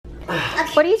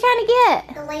Okay. What are you trying to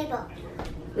get? The label.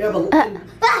 We have a...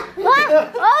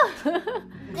 What? Oh!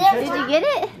 Did you get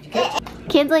it?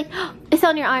 Kinsley, it's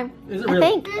on your arm. Is it I really?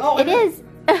 think. Oh, it is.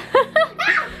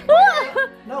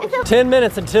 No. 10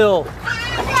 minutes until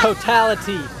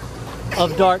totality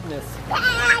of darkness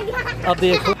of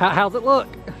the eclipse. How's it look?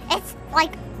 It's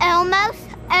like almost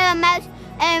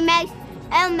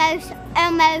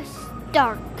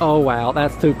dark. Oh wow,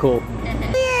 that's too cool.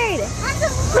 Weird.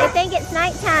 I think it's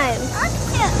nighttime.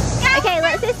 Okay,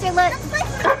 look, sister, look.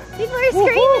 People are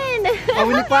screaming. Oh,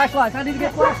 we need flashlights. I need to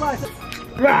get flashlights.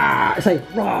 Rawr. Say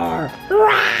roar.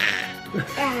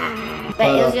 But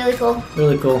it was really cool.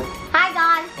 Really cool. Hi,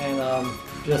 guys. And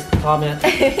just comment,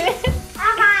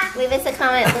 Leave us a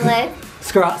comment below.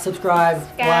 subscribe,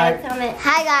 like. Comment.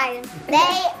 Hi, guys.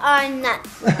 They are nuts.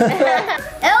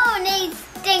 Oh, needs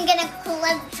stinking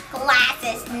Eclipse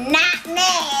glasses, not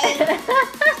me.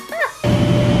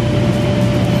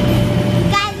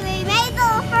 Guys, we made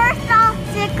the first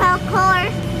obstacle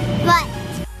course, but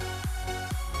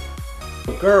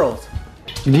Girls,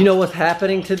 do you know what's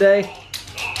happening today?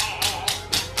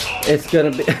 It's gonna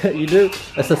be, you do?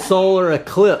 It's a solar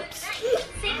eclipse.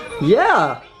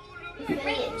 Yeah.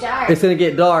 It's gonna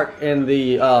get dark and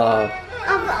the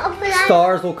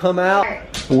stars will come out.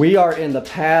 We are in the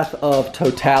path of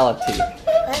totality. Are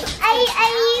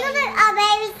you a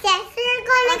baby sister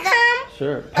gonna come?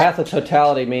 Sure. Path of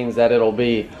totality means that it'll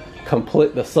be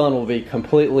complete. The sun will be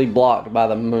completely blocked by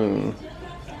the moon.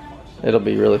 It'll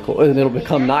be really cool, and it'll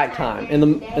become nighttime. In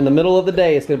the middle of the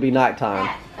day, it's gonna be nighttime.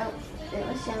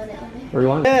 Where you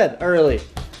want bed early?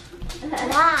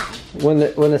 Why? When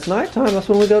it's nighttime, that's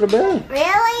when we go to bed.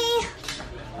 Really?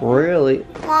 Really?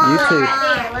 Why? You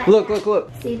too.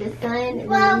 Look. See the sun and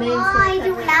Well, the moon. why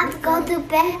do we have to go to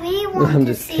bed? We want I'm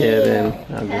to just see kidding. it.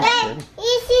 I'm just Hey, kidding.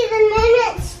 you see the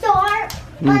minutes start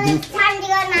when it's time to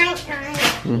go nighttime.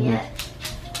 Yeah.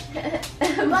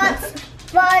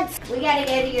 But We gotta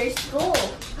go to your school.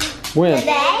 When?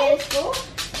 today? School?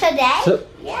 Today?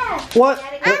 Yeah. What? I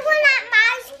went at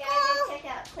my We gotta school. go check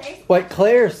out Claire's Wait,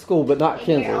 Claire's school, but not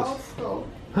your Kinsley's. old school.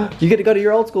 You get to go to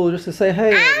your old school just to say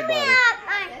hey, I everybody. went at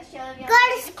my go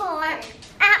to school at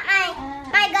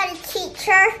my go to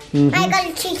teacher. My go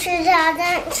to teacher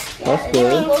doesn't. That's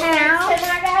good.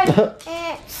 Tomorrow.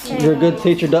 Your good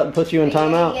teacher doesn't put you in You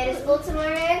timeout. go to school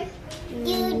tomorrow?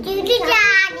 You do the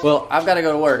job. Well, I've got to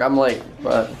go to work. I'm late,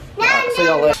 but see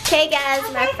y'all later. Okay guys,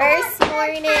 my first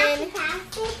morning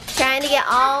trying to get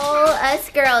all us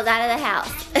girls out of the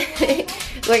house.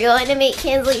 We're going to meet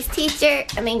Kinsley's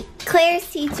Claire's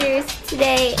teachers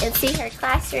today and see her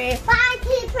classroom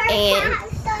and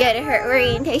go to her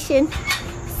orientation.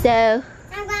 So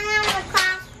I'm going to have a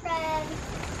classroom.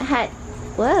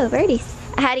 birdies.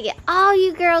 I had to get all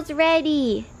you girls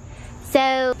ready.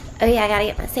 So, oh yeah, I gotta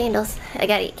get my sandals. I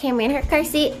gotta get Camry in her car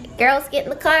seat. Girls, get in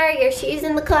the car. Your shoes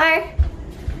in the car.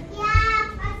 Yeah,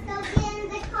 let's go get in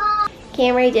the car.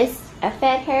 Camry I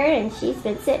fed her and she's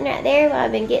been sitting right there while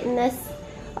I've been getting this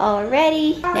all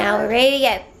ready. Now we're ready to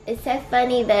go. It's so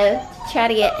funny though to try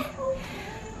to get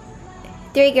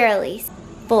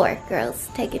 4 girls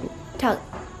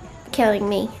counting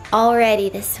me all ready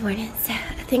this morning. So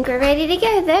I think we're ready to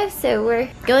go though. So we're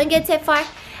going good so far.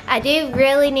 I do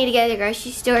really need to go to the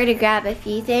grocery store to grab a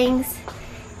few things,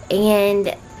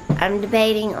 and I'm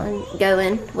debating on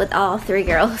going with all 3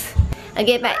 girls. I'll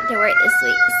get back to work this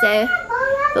week,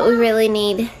 but we really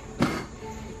need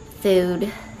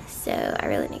food, so I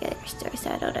really need to go to the store, so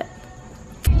I don't know.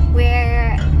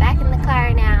 We're back in the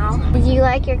car now. Did you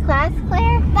like your class,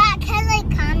 Claire? But Kelly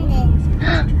Condon.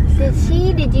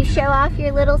 Did you show off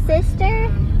your little sister? I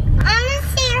want to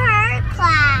see her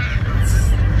class.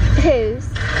 Whose?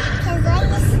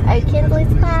 Kinsley's. Oh,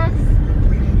 Kinsley's class?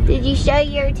 Did you show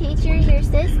your teachers your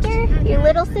sister? Your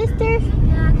little sister? I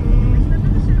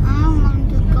want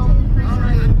to go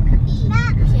home.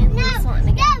 Kinsley's wanting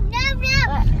to go. No.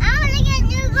 I want to get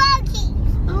new cookies.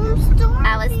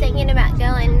 I was thinking about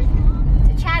going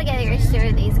to try to go to the store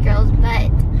with these girls, but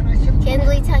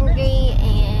Kinsley's hungry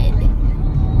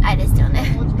and I just don't know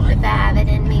if I have it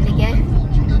in me to go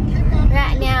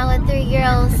right now with 3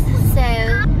 girls. So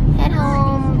head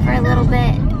home for a little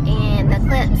bit, and the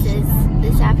eclipse is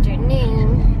this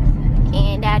afternoon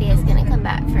and Daddy is gonna come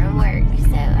back from work,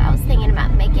 so I was thinking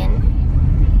about making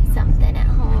something at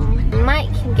home.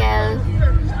 Mike can go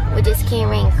with just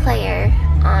Camry and Claire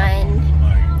on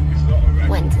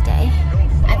Wednesday.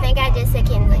 I think I just said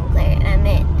Kinsley and Claire and I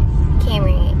meant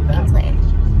Camry and Claire.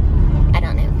 I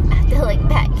don't know, I have to look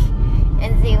back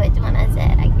and see which one I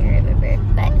said. I can't remember,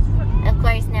 but of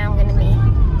course now I'm gonna be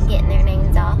getting their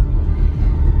names all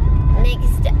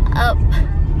mixed up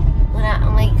when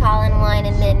I'm calling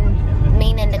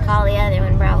call the other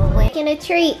one probably. Making a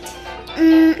treat.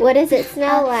 What does it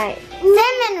smell like?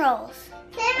 Cinnamon rolls.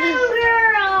 Cinnamon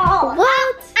rolls.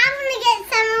 What? I'm gonna get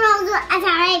cinnamon rolls. That's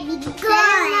already good.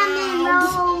 Cinnamon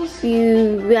rolls.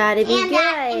 You gotta be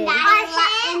good.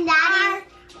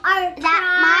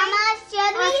 Mama,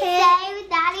 should we save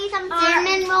Daddy some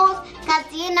cinnamon rolls? Because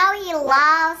you know he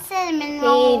loves cinnamon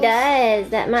rolls. He does.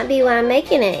 That might be why I'm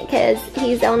making it, because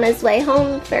he's on his way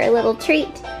home for a little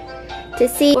treat to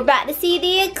see. We're about to see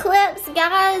the eclipse,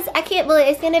 guys. I can't believe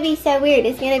it's gonna be so weird.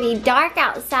 It's gonna be dark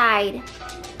outside.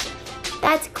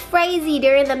 That's crazy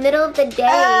during the middle of the day.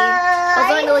 I was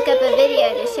going to look up a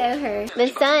video to show her. The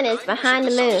sun is behind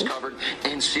the moon.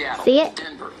 See it?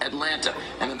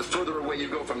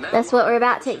 That's what we're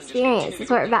about to experience. That's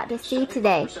what we're about to see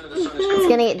today. It's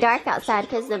going to get dark outside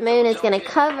because the moon is going to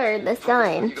cover the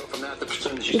sun.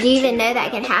 Did you even know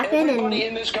that can happen? And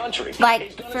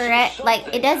like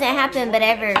it doesn't happen, but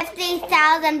ever.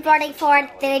 50,044.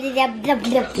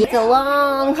 It's a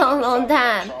long, long, long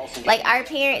time. Like our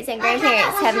parents and grandparents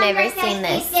have never seen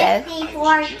this, so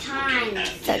 54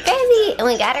 times. So crazy. And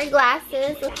we got our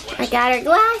glasses. I got our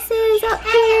glasses up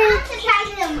here.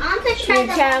 I'm gonna try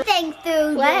them. Think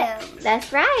through What?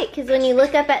 That's right, because when you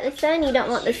look up at the sun, you don't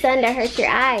want the sun to hurt your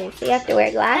eyes. So you have to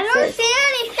wear glasses. I don't see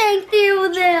anything through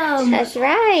them. That's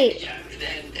right.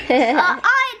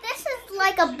 This is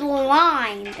like a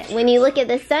blind. When you look at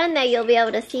the sun, though, you'll be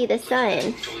able to see the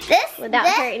sun without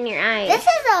hurting your eyes.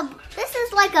 This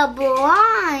is like a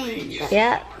blind.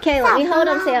 Yep. Okay, let me hold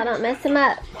them so I don't mess them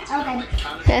up.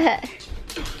 Okay.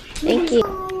 Thank you.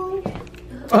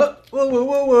 Whoa, whoa,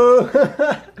 whoa, whoa.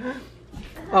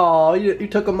 Oh, you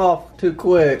took them off too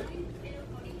quick.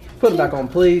 Put them back on,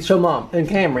 please. Show Mom and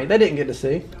Camry. They didn't get to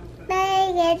see.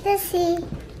 They get to see.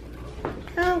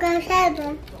 I'm gonna show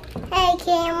them. Hey,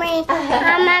 Camry.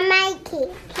 I'm a Mikey.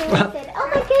 Camry said, "Oh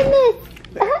my goodness."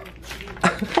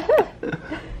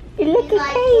 You're looking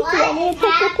crazy. I need to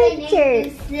take a picture.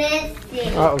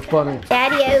 That was funny.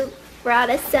 Daddy-o brought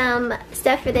us some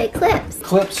stuff for the eclipse.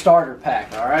 Eclipse starter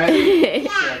pack, alright? So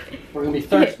we're going to be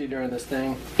thirsty during this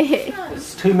thing.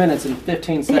 It's 2 minutes and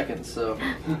 15 seconds, so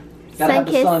gotta have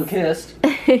the sun kissed.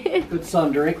 Good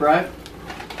sun drink, right?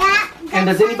 And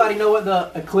does anybody know what the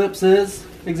eclipse is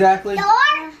exactly? The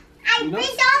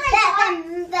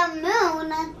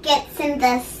moon gets in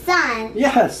the sun.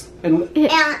 Yes. And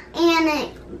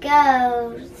it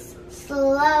goes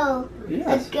slow.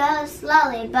 Yes. It goes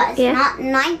slowly, but it's not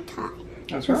nighttime.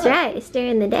 That's right. That's right. It's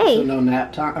during the day. So no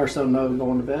nap time, or so no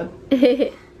going to bed.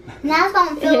 Now it's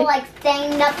gonna feel like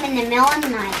staying up in the middle of the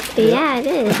night. Yeah, it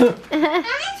is.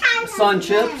 Sun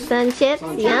chips. Sun chips.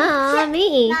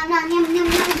 Yummy. I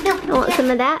want some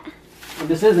of that. And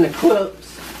this is an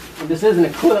eclipse. And this is an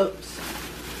eclipse.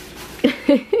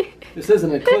 This is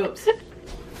an eclipse.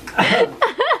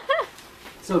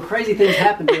 So crazy things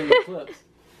happen during the eclipse.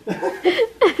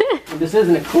 And this is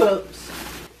an eclipse.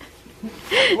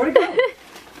 Where'd it go?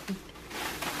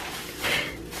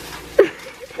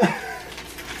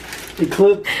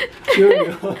 Eclipse. Here we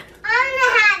go. I'm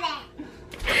gonna have it.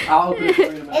 I'll open it for you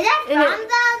in a minute. Is that from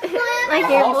the eclipse? Like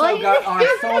I've your also voice? got our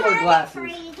solar glasses.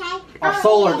 Our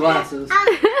solar glasses.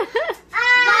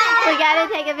 We gotta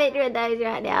take a picture of those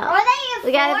right now. Are they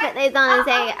We gotta put those on and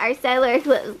say our solar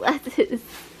eclipse glasses.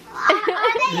 Are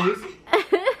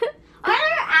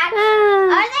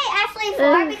they actually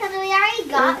 4? Because we already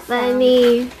got That's some.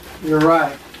 funny. You're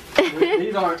right.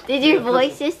 These aren't. Did your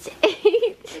voice just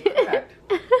change?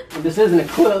 And this is an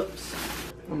eclipse.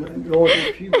 I'm going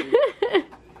through puberty.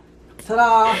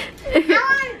 Ta-da!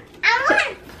 I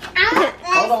want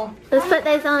Hold on. Let's put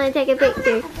those on and take a picture.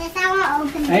 this. I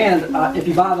want to open And if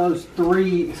you buy those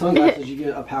 3 sunglasses, you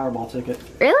get a Powerball ticket.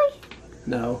 Really?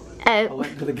 No. I Oh.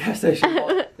 went to the gas station.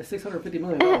 It's $650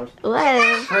 million.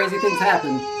 Whoa. Crazy things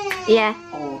happen. Yeah.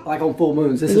 Like on full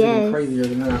moons. This is even crazier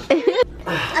than that.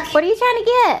 What are you trying to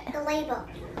get? the label.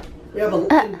 We have a.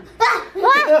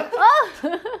 What? Oh.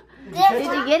 Did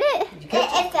you get it?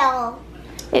 It fell.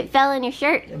 It fell in your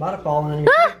shirt. It might have fallen in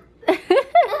your shirt.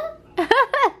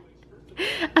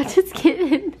 I'm just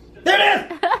kidding. There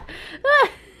it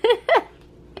is!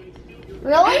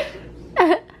 Really?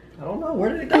 I don't know. Where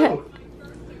did it go?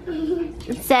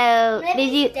 So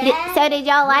did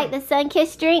y'all like the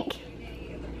sun-kissed drink?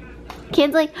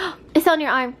 Kinsley, it's on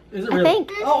your arm. Is it I really?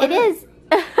 think Oh, it is.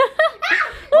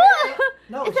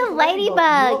 No, It's just a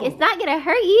ladybug. Whoa. It's not gonna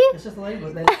hurt you. It's just a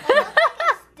ladybug.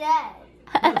 Dead.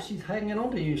 No, she's hanging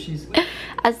on to you. She's.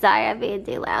 I'm sorry, I'm being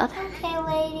too loud. Okay,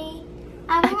 lady.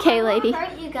 Okay, lady. I won't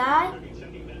hurt you, guys.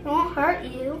 I won't hurt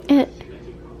you.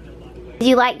 Did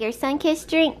you like your sun-kissed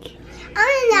drink?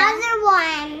 Another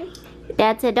one.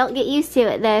 Dad said don't get used to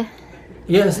it though.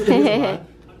 Yes, it is alive.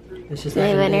 It's just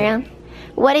moving around.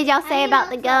 What did y'all say about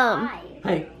the gum?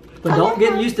 Hey, but don't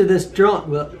get used to this drunk.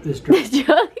 Well, this drunk.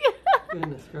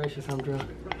 Goodness gracious, I'm drunk.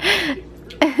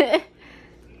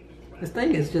 This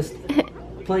thing is just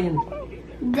playing.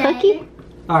 Cookie?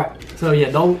 Alright, so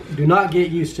yeah, do not get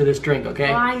used to this drink,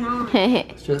 okay? Why not?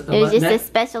 It's just, It was just a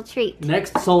special treat.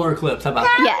 Next solar eclipse, how about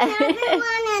that?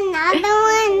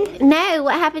 Another one. No,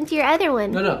 what happened to your other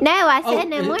one? No. No, I said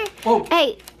no more. Oh.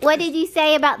 Hey, what did you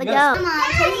say about the Yes. gum? Come on,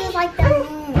 it tastes like the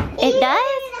moon. It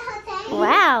does?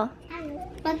 Wow.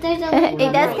 But there's a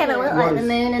It does kind of look like the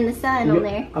moon and the sun on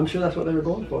there. I'm sure that's what they were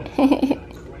going for.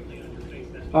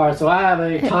 Alright, so I have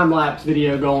a time-lapse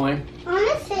video going.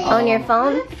 On your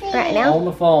phone right now? On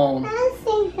the phone.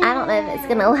 I don't know if it's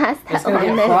going to last It's that going to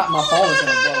long. get though. hot. My phone is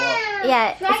going to blow up.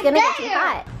 Yeah, it's going to get too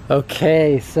hot.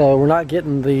 Okay, so we're not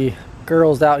getting the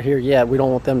girls out here yet. We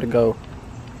don't want them to go,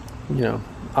 you know,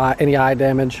 any eye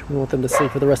damage. We want them to see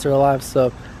for the rest of their lives.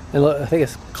 So, and look, I think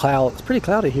it's pretty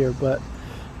cloudy here, but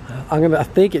I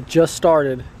think it just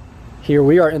started here.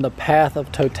 We are in the path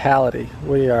of totality.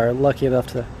 We are lucky enough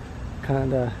to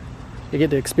kind of get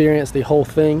to experience the whole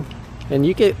thing, and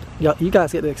you guys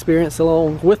get to experience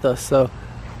along with us. So,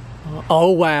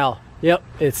 oh wow, yep,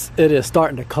 it is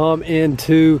starting to come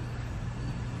into.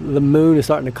 The moon is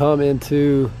starting to come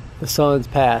into the sun's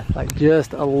path, like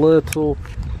just a little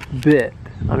bit.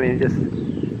 I mean, just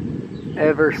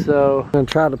ever so. I'm gonna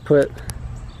try to put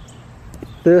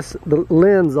the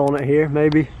lens on it here,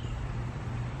 maybe.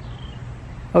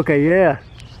 Okay, yeah.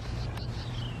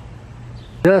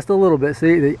 Just a little bit.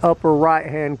 See the upper right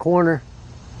hand corner?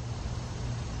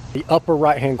 The upper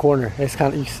right hand corner. It's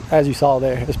kind of, as you saw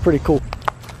there, it's pretty cool.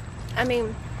 I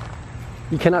mean,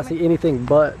 you cannot see anything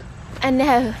but. I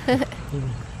know.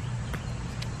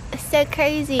 It's so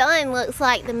crazy. The sun looks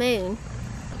like the moon.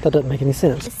 That doesn't make any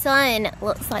sense. The sun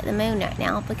looks like the moon right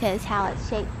now because how it's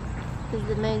shaped, because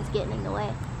the moon's getting in the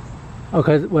way.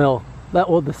 Okay, well,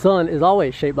 the sun is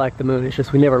always shaped like the moon. It's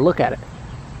just we never look at it.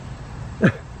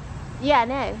 Yeah, I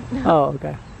know. Oh,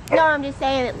 okay. No, I'm just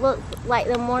saying it looks like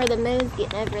the more the moon's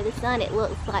getting over the sun, it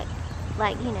looks like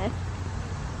you know,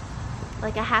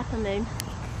 like a half a moon.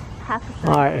 Half a sun.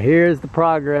 All right, here's the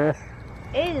progress.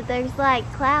 Ew, there's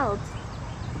like clouds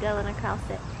going across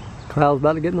it. Clouds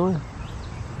about to get in the way.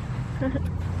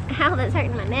 How that's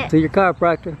hurting my neck. See your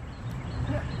chiropractor.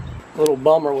 Little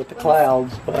bummer with the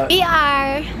clouds, but We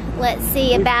are, let's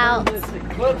see, about this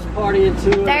eclipse party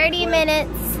into 30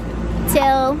 minutes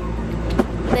till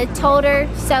the total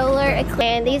solar eclipse.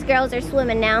 And these girls are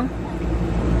swimming now.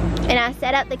 And I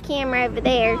set up the camera over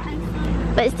there.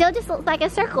 But it still just looks like a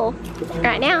circle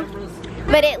right now.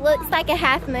 But it looks like a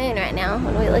half moon right now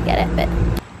when we look at it. But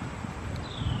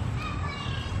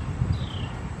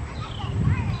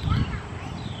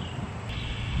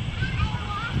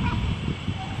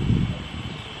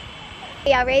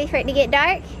y'all ready for it to get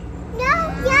dark? No,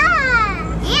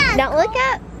 yeah. Don't look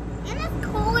up. And it's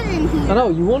cold in here. I know,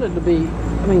 you want it to be,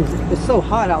 I mean, it's so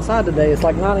hot outside today, it's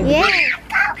like not even. Yeah.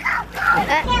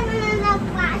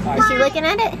 Is she Is looking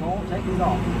at it? Don't take these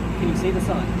off. Can you see the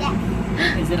sun?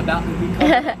 Yes. Is it about to be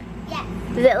covered? Yes.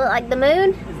 Does it look like the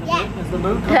moon? Yes. Is the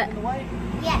moon coming in the way?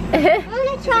 Yes. I'm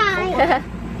gonna try.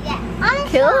 Yeah. I'm gonna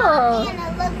Cool. try. And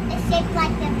it looks, it's shaped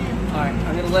like the moon. Alright,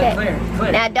 I'm gonna let it clear.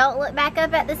 Clear. Now don't look back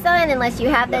up at the sun unless you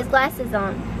have those glasses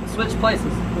on. Switch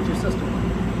places with your sister.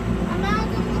 I'm not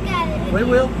gonna look at it. We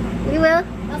will. We will.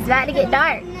 It's about to get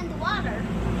dark. And in the water.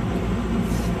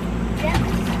 Yep.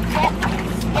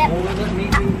 Yep.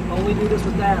 Only do this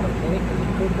with Dad, okay? Because you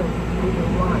could go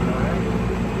blind, alright?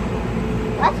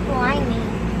 What's blind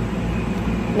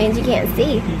mean? Means you can't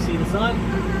see. Can you see the sun?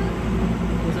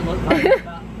 Does it look like it's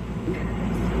about,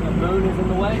 the moon is in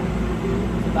the way?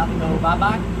 It's about to go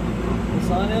bye-bye? The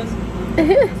sun is? Does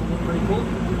it look pretty cool?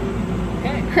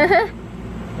 Okay.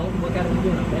 Don't look at it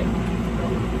again,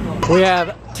 okay? We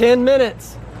have 10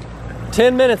 minutes.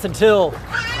 10 minutes until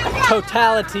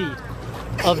totality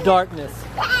of darkness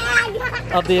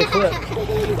of the eclipse.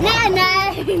 No.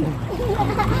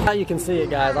 Now you can see it,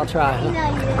 guys. I'll try.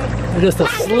 Just a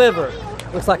sliver.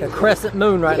 Looks like a crescent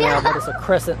moon right now, but it's a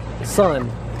crescent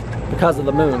sun because of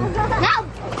the moon. No.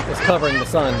 It's covering the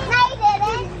sun. No, you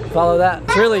didn't. Follow that.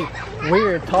 It's really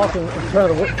weird talking in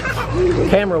front of the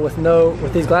camera with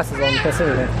these glasses on. You can't see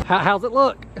anything. How's it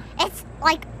look? It's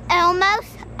like almost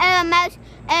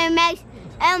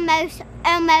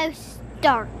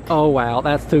dark. Oh wow,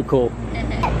 that's too cool.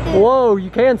 Whoa,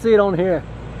 you can see it on here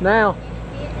now.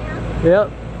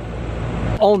 Yep.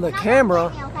 On the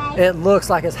camera, it looks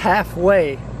like it's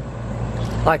halfway,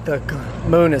 like the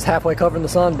moon is halfway covering the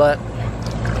sun, but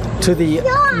to the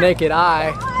naked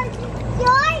eye,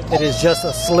 It is just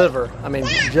a sliver. I mean,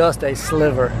 just a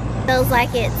sliver. Feels like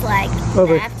it's like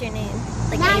Over. the afternoon,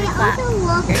 like 8 o'clock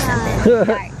or something.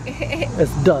 Dark.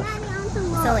 It's dusk.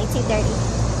 It's only 2:30.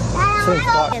 Seems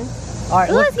dark. All right,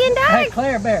 Ooh, look. it's getting dark. Hey,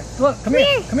 Claire Bear, look, come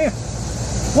here, come here.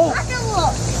 Whoa.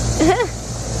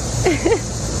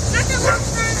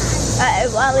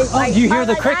 Wally's Oh, like, do you hear oh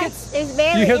the my crickets? gosh, there's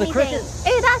barely You hear the anything. crickets?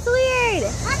 Ooh, that's weird.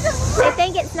 They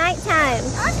think it's nighttime.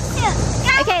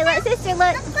 Okay, look, sister,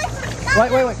 look.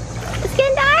 Wait. It's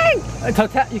getting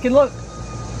dark. You can look.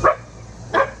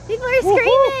 People are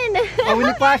screaming. Oh, we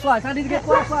need flashlights. I need to get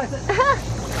flashlights. Oh,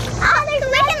 there's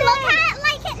look at it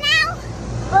like it now.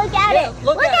 Look at Yeah, it.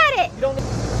 Look at it. You don't...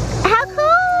 How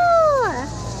cool.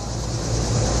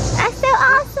 That's so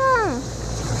awesome.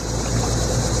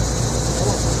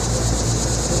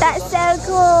 That's so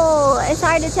cool. It's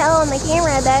hard to tell on the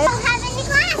camera though. I don't have any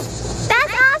glass.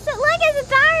 That's awesome. Look, it's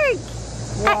dark.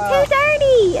 Wow. At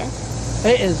 2:30.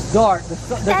 It is dark. There's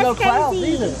That's no clouds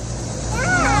crazy. either.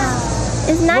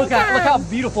 It's nighttime. Look how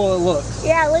beautiful it looks.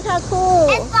 Yeah, look how cool.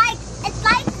 It's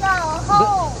like the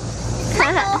hole. It's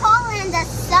like the hole in the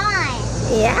sun.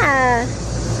 Yeah.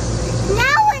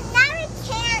 Now we can't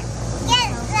get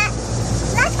that.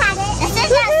 Look at it. This is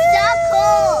so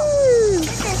cool.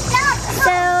 This is so cool.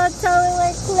 So total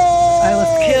eclipse.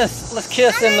 Hey, let's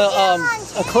kiss in the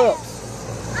eclipse.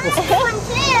 I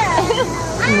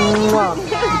want one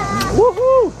too.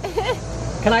 Woohoo!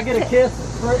 Can I get a kiss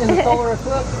in the solar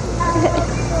eclipse?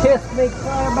 Kiss me,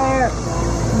 Claire Bear.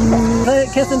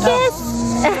 Kiss and Kiss.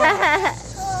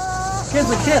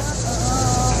 Kinsley, kiss.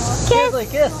 Kinsley,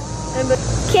 kiss. And the...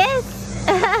 Kiss.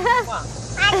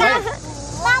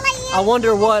 I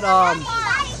wonder what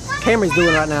Cameron's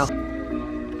doing right now.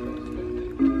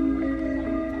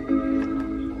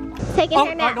 Taking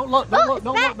her nap. Don't look. Fat.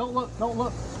 Don't look Don't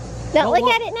look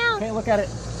at it now. Can't look at it.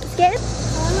 Scared?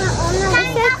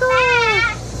 That's so cool.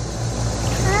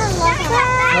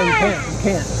 No, you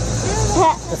can't.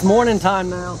 It's morning time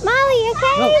now. Molly, you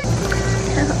okay? No.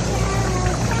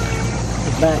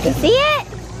 It's back. You see it?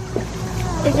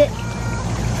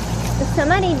 Is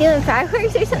somebody doing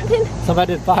fireworks or something?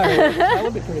 Somebody did fireworks. That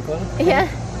would be pretty fun. Yeah.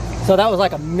 So that was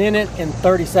like 1 minute and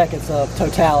 30 seconds of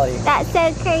totality. That's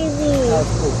so crazy. That was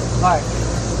cool. All right.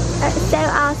 That's so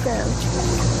awesome.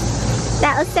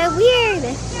 That was so weird.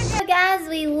 So guys,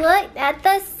 we looked at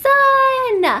the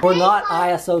sun. We're not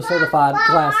ISO certified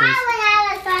glasses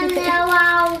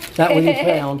that we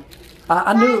found.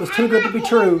 I knew it was too good to be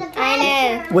true I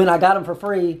know. when I got them for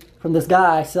free from this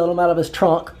guy selling them out of his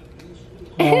trunk.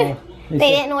 They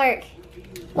didn't work.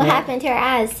 What happened to our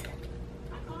eyes?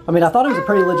 I mean, I thought he was a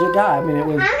pretty legit guy. I mean, it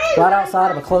was right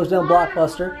outside of a closed down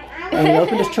Blockbuster. And he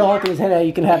opened his trunk and he said, hey,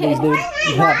 you can have these, dude.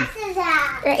 You can have them.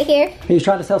 Right here. He was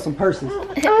trying to sell some purses.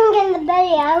 I'm getting the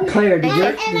video. Claire, did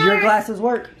your glasses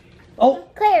work? Oh,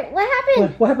 Claire, what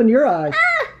happened? what happened to your eyes?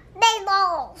 They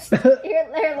lost.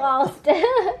 They're lost.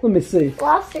 Let me see.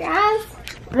 Lost your eyes?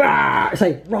 Rawr.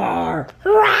 Say, rawr.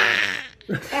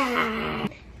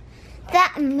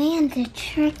 That man did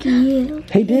trick you.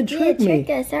 He did trick me. Trick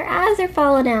us. Our eyes are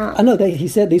falling out. I know, he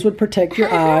said these would protect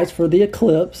your eyes for the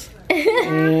eclipse.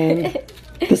 And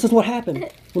this is what happened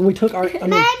when we took our, Maybe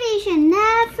you should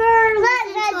never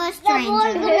listen to a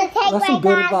stranger. that's some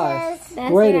good advice. That's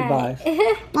Great right. advice.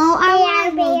 Well, our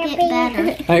eyes will get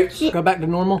better. Hey, go back to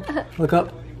normal. Look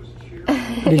up.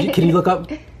 Can you look up,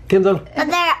 Kenzo?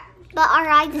 But our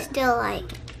eyes are still like.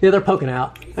 Yeah, they're poking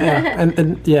out. Yeah,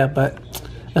 and yeah, but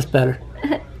that's better.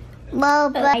 Well,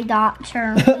 but eye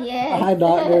doctor. Yeah. Eye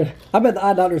doctor. I bet the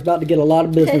eye doctor's about to get a lot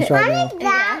of business right now.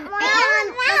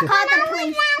 Let's call the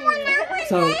police.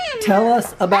 So tell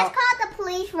us about Let's call the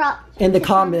police in the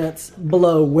comments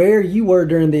below where you were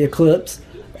during the eclipse.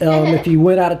 If you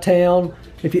went out of town,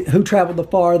 who traveled the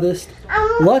farthest.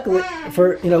 Luckily, we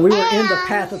were in the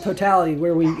path of totality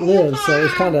where we live, so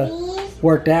it's kind of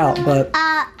worked out. But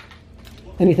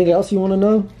anything else you want to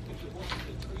know?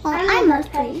 Well, I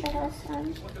mostly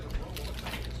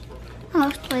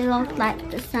look like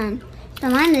the sun. So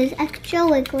mine is extra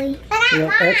wiggly. Yeah,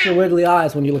 extra wiggly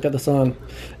eyes when you look at the sun.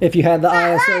 If you had the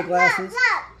ISO glasses,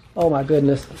 oh my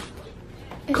goodness,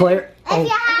 Claire.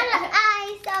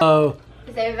 Oh,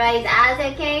 Is everybody's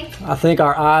eyes okay? I think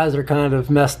our eyes are kind of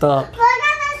messed up,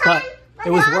 but it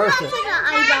was worth it.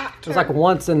 It was like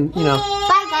once in, Bye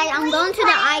guys, I'm going to the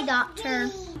eye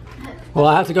doctor. Well,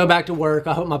 I have to go back to work.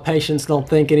 I hope my patients don't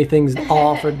think anything's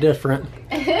off or different.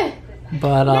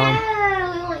 But No,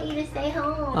 we want you to stay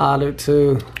home. I do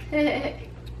too.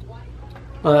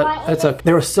 But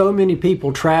there were so many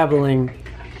people traveling,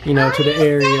 to the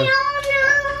area,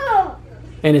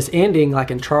 and it's ending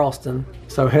like in Charleston.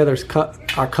 So Heather's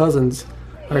our cousins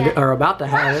are about to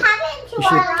have it. You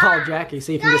should call Jackie,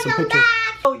 see if you can get some pictures.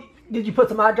 Oh, did you put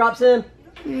some eye drops in?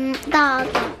 Dog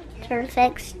are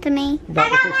fixed to me.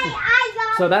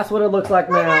 So that's what it looks like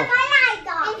now. And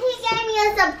he gave me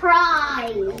a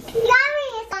surprise. He got me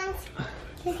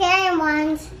his hairy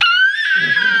ones.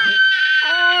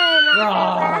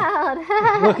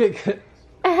 Look at.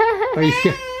 Are you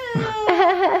scared?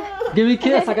 Give me a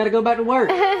kiss. I gotta go back to work.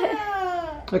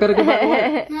 I gotta go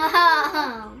back to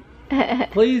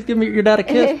work. Please give me your dad a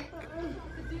kiss.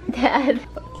 Dad.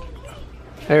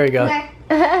 There we go.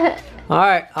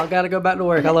 Alright, I gotta go back to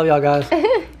work. I love y'all guys.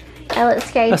 That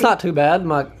looks crazy. That's not too bad.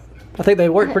 I think they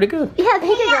work pretty good. Yeah, I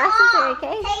think your glasses are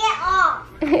okay. Take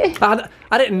it off.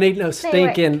 I didn't need no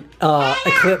stinking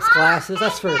Eclipse glasses.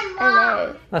 That's for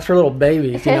little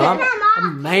babies, you know. I'm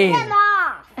a man.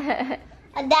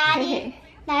 Daddy,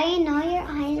 now you know your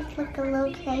eyes look a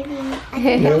little crazy. I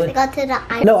think Really? I have to go to the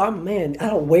eye. No, I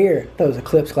don't wear those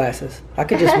Eclipse glasses. I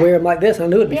could just wear them like this and I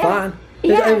knew it'd be fine.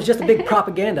 It was just a big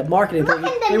propaganda marketing thing.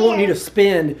 They want you to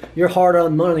spend your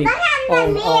hard-earned money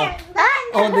on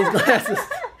these glasses.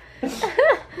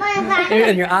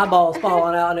 And your eyeballs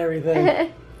falling out and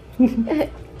everything. No, do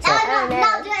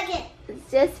it again.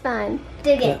 It's just fun.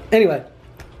 Do it again. Anyway,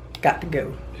 got to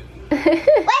go. Wait,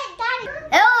 Daddy.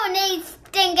 Who needs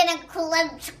stinking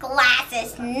Eclipse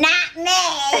glasses? Not me.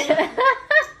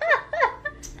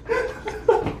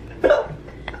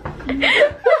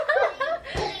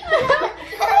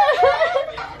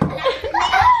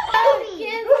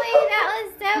 Kinsley, that was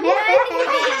so funny.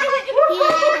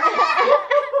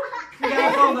 You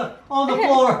guys on the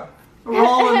floor,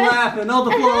 rolling laughing, on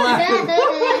the floor laughing.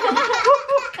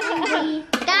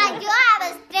 Dad, you have a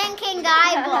stinking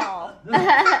eyeball.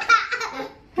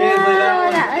 Kinsley, that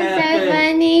was so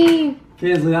funny.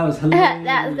 Kinsley, that was hilarious.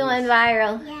 That was going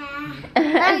viral. Yeah.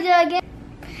 Let me do it again.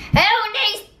 Who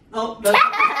needs? Oh,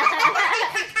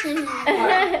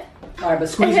 all right, but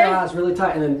squeeze your eyes really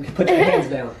tight and then put your hands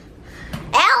down.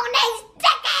 Who needs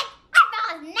stinking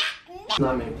eyeballs? Not me.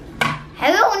 Not me.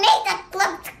 Who needs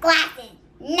Eclipse glasses?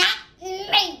 Not me.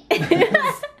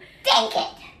 Stink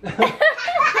it.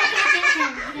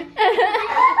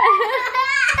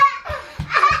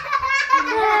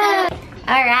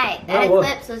 Alright, that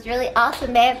Eclipse was really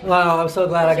awesome, babe. Wow, I'm so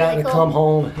glad I got to come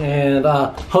home, and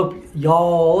hope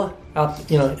y'all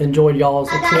enjoyed y'all's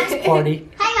Eclipse party.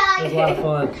 Hi It was a lot of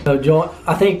fun. So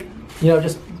I think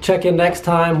just check in next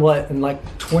time. In like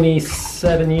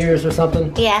 27 years or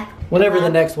something? Yeah. Whenever the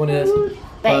next one is.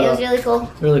 But it was really cool.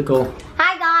 Really cool.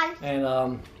 Hi guys.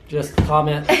 And just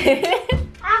comment.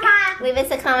 Leave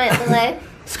us a comment below.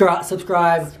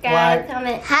 Subscribe, like.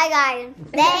 Comment. Hi guys.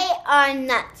 They are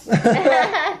nuts.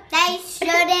 They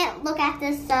shouldn't look at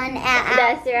the sun at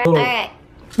That's right. Alright.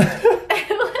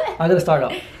 I'm gonna start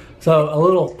off. So a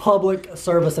little public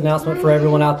service announcement for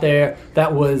everyone out there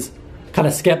that was kind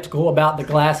of skeptical about the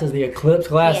glasses, the Eclipse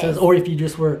glasses, or if you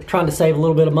just were trying to save a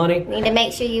little bit of money. Need to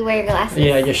make sure you wear your glasses.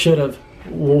 Yeah, you should have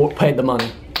paid the money,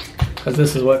 because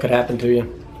this is what could happen to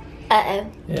you. Uh-oh.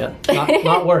 Yeah,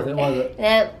 not worth it, was it?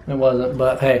 Nope. It wasn't,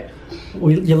 but hey,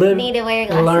 you live, Need to wear your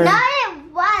glasses. learn. No, it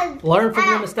was. Learn from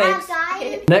your mistakes.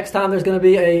 Guys. Next time there's going to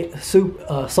be a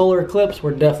solar eclipse,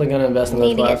 we're definitely going to invest in those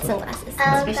Need to get glasses. some glasses.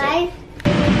 That's for sure. Guys.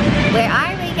 Where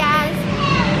are we, guys?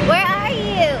 Where are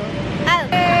you? Oh,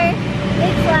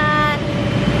 big flag.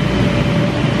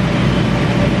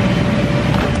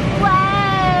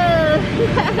 Whoa!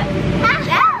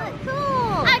 That looks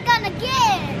cool. I'm gonna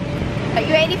get it. Are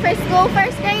you ready for school,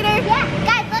 first grader? Yeah,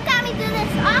 guys, look at me do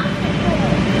this obstacle.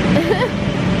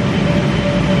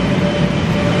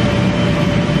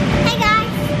 Hey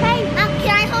guys. Hey.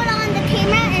 Can I hold on the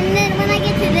camera and then when I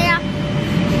get to there?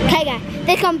 Okay guys,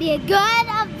 this is gonna be a good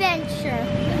adventure.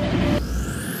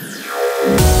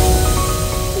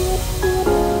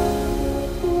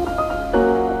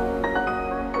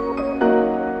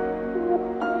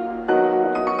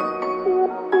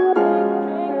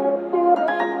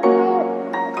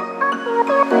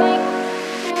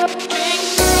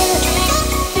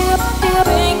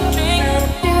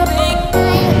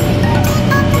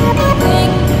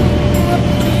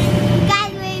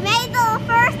 Guys, we made the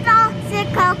first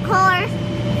obstacle course,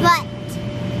 but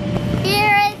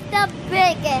here is the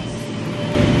biggest.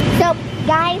 So,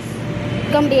 guys,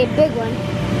 it's gonna be a big one.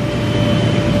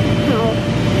 Oh.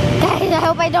 Guys, I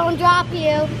hope I don't drop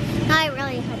you. I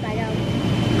really hope I don't.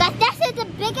 Guys, this is the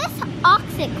biggest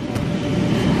obstacle.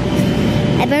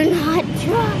 I better not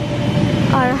drop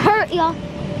or hurt y'all,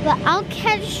 but I'll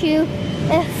catch you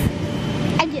if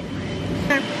I do.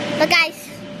 But guys,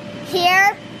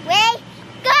 here we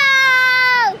go!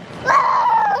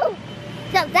 Woo!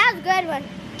 So that was a good one.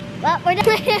 Well, we're done.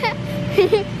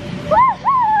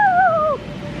 Woohoo!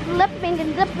 Flipping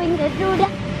and zipping to do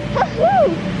that. Woohoo!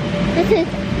 This is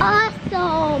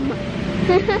awesome.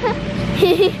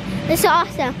 This is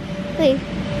awesome. Wait,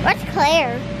 where's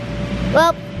Claire?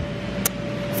 Well,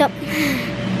 so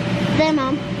there,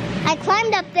 Mom. I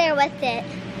climbed up there with it.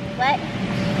 What?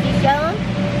 You show them?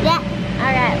 Yeah.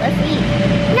 All right, let's eat.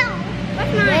 No,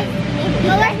 where's mine?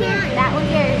 No, where's mine? That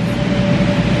one's yours.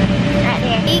 Right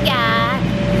there. He got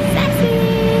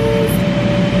sessions.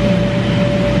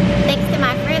 Thanks to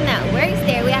my friend that works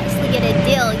there, we actually get a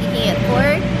deal. You can get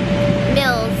 4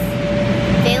 meals,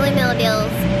 daily meal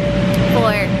deals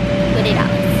for $20.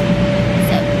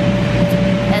 So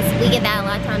we get that a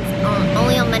lot of times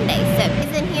only on Mondays. So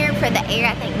it's in here for the air.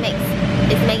 I think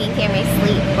is making Camry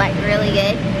sleep like really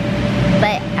good.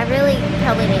 But I really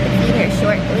probably need to feed her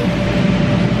shortly.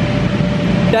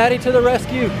 Daddy to the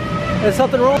rescue. Is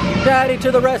something wrong? Daddy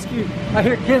to the rescue. I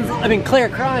hear Claire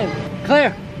crying.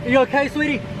 Claire, are you okay,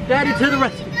 sweetie? Daddy to the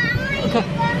rescue. Okay.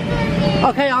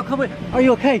 Okay, I'll come in. Are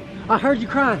you okay? I heard you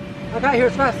crying. I got here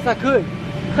as fast as I could.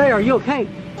 Claire, are you okay?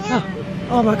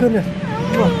 Oh my goodness.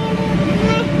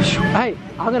 Hey,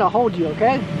 I'm gonna hold you,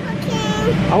 okay?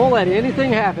 Okay. I won't let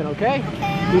anything happen, okay?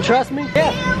 Okay. You trust me?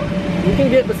 Yeah. You can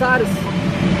get beside us.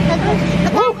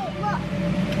 Look.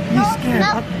 You scared?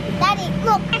 No, Daddy,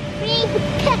 look.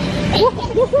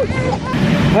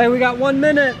 Hey, we got 1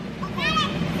 minute.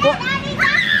 Daddy,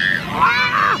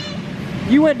 Ah!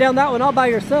 You went down that one all by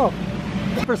yourself.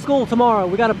 For school tomorrow,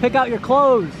 we got to pick out your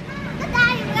clothes. But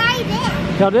Daddy, we already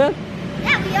did. Y'all did?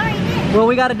 Yeah, we already did. Well,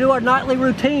 we got to do our nightly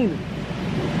routine.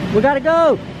 We got to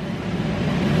go.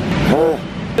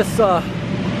 This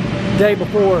day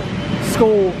before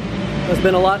school has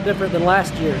been a lot different than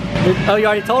last year. Oh, you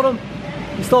already told him?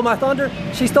 You stole my thunder?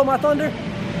 She stole my thunder?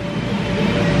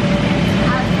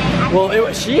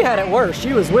 Well, she had it worse.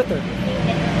 She was with her.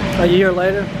 A year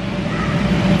later.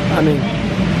 I mean,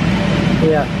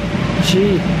 yeah,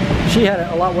 she had it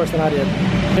a lot worse than I did.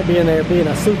 Being there, being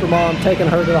a super mom, taking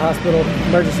her to the hospital,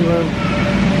 emergency room.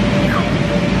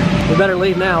 We better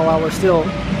leave now while we're still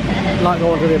not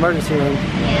going to the emergency room.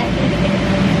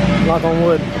 Knock on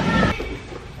wood.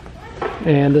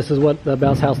 And this is what the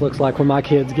bounce house looks like when my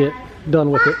kids get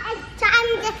done with it.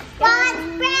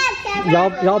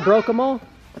 Y'all broke them all?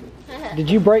 Did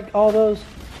you break all those?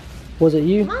 Was it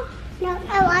you? No,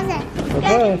 I wasn't.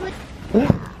 Okay.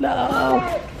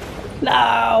 No.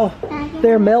 No.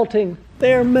 They're melting.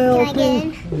 They're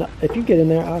melting. No, if you get in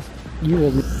there, you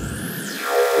will.